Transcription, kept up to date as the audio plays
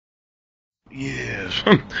Yes.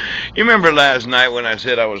 You remember last night when I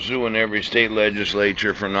said I was suing every state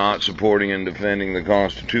legislature for not supporting and defending the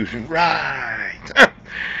Constitution? Right.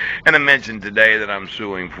 And I mentioned today that I'm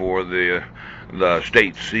suing for the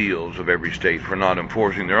state seals of every state for not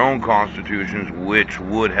enforcing their own constitutions, which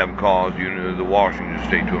would have caused the Washington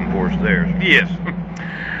state to enforce theirs. Yes.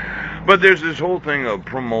 But there's this whole thing of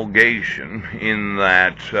promulgation in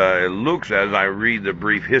that it looks, as I read the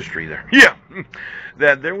brief history there, yeah,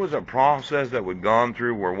 that there was a process that we'd gone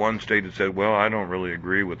through where one state had said, well, I don't really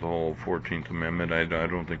agree with the whole 14th Amendment. I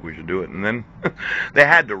don't think we should do it. And then they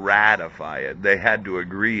had to ratify it. They had to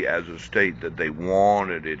agree as a state that they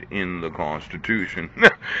wanted it in the Constitution.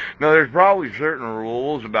 Now, there's probably certain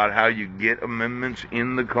rules about how you get amendments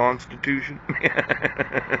in the Constitution.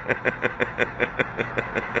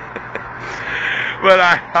 But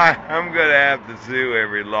I'm going to have to sue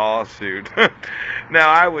every lawsuit.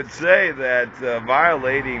 Now, I would say that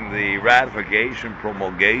violating the ratification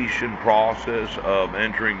promulgation process of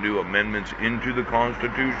entering new amendments into the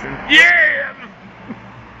Constitution, yeah,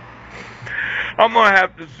 I'm going to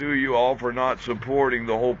have to sue you all for not supporting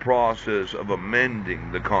the whole process of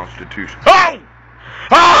amending the Constitution. Oh!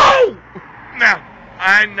 Oh! Now,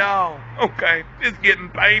 I know. Okay, it's getting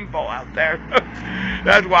painful out there.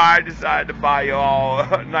 That's why I decided to buy you all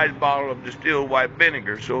a nice bottle of distilled white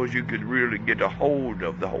vinegar so as you could really get a hold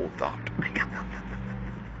of the whole thought.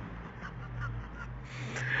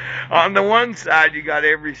 On the one side, you got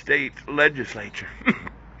every state legislature.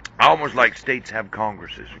 Almost like states have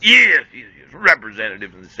congresses. Yes, yes, yes.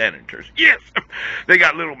 Representatives and senators. Yes. They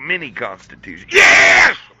got little mini constitutions.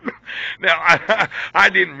 Yes! Now, I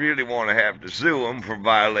didn't really want to have to sue them for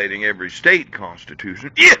violating every state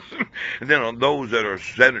constitution. Yes! And then on those that are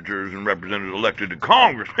senators and representatives elected to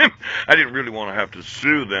Congress, I didn't really want to have to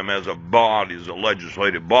sue them as a body, as a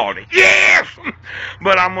legislative body. Yes!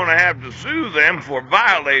 But I'm going to have to sue them for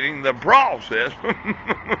violating the process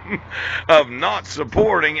of not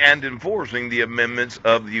supporting and enforcing the amendments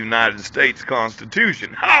of the United States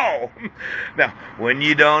Constitution. Oh! Now, when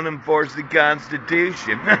you don't enforce the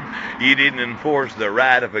Constitution, you didn't enforce the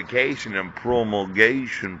ratification and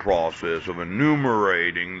promulgation process of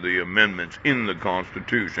enumerating the amendments in the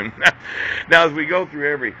Constitution. Now, as we go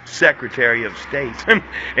through every Secretary of State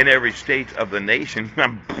in every state of the nation,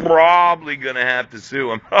 I'm probably going to have to sue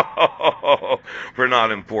them for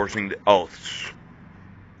not enforcing the oaths.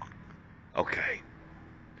 Okay.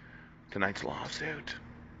 Tonight's lawsuit.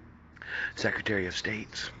 Secretary of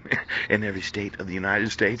States in every state of the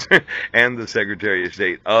United States and the Secretary of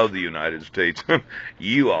State of the United States.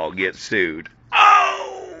 You all get sued.